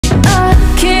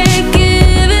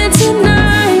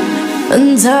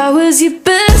I was your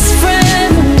best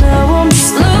friend, and now I'm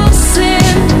just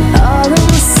losing all of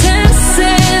my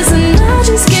senses, and I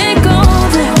just can't go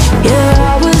there.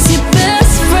 Yeah, I was your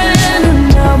best friend, and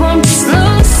now I'm just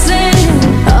losing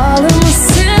all of my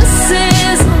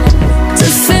senses,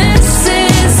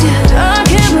 defenses. Yeah, I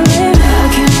can't believe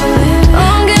it,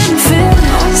 I'm getting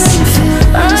feelings,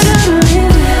 I gotta leave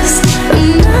this,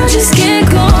 and I just can't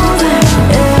go there.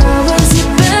 Yeah, I was your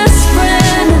best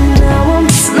friend, and now I'm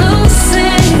just losing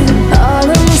all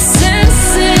of my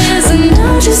senses, and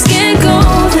I just can't go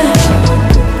there.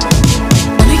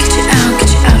 Wanna get you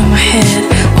out of my head.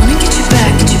 Wanna get you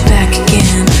back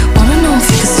again. Wanna know if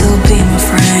you can still be my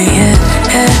friend. Yeah,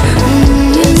 yeah.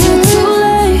 Is it too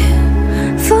late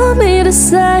for me to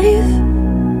save?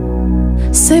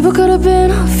 Say what could have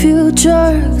been our future,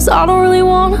 'cause I don't really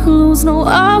wanna lose. No,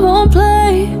 I won't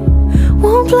play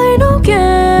no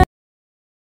game.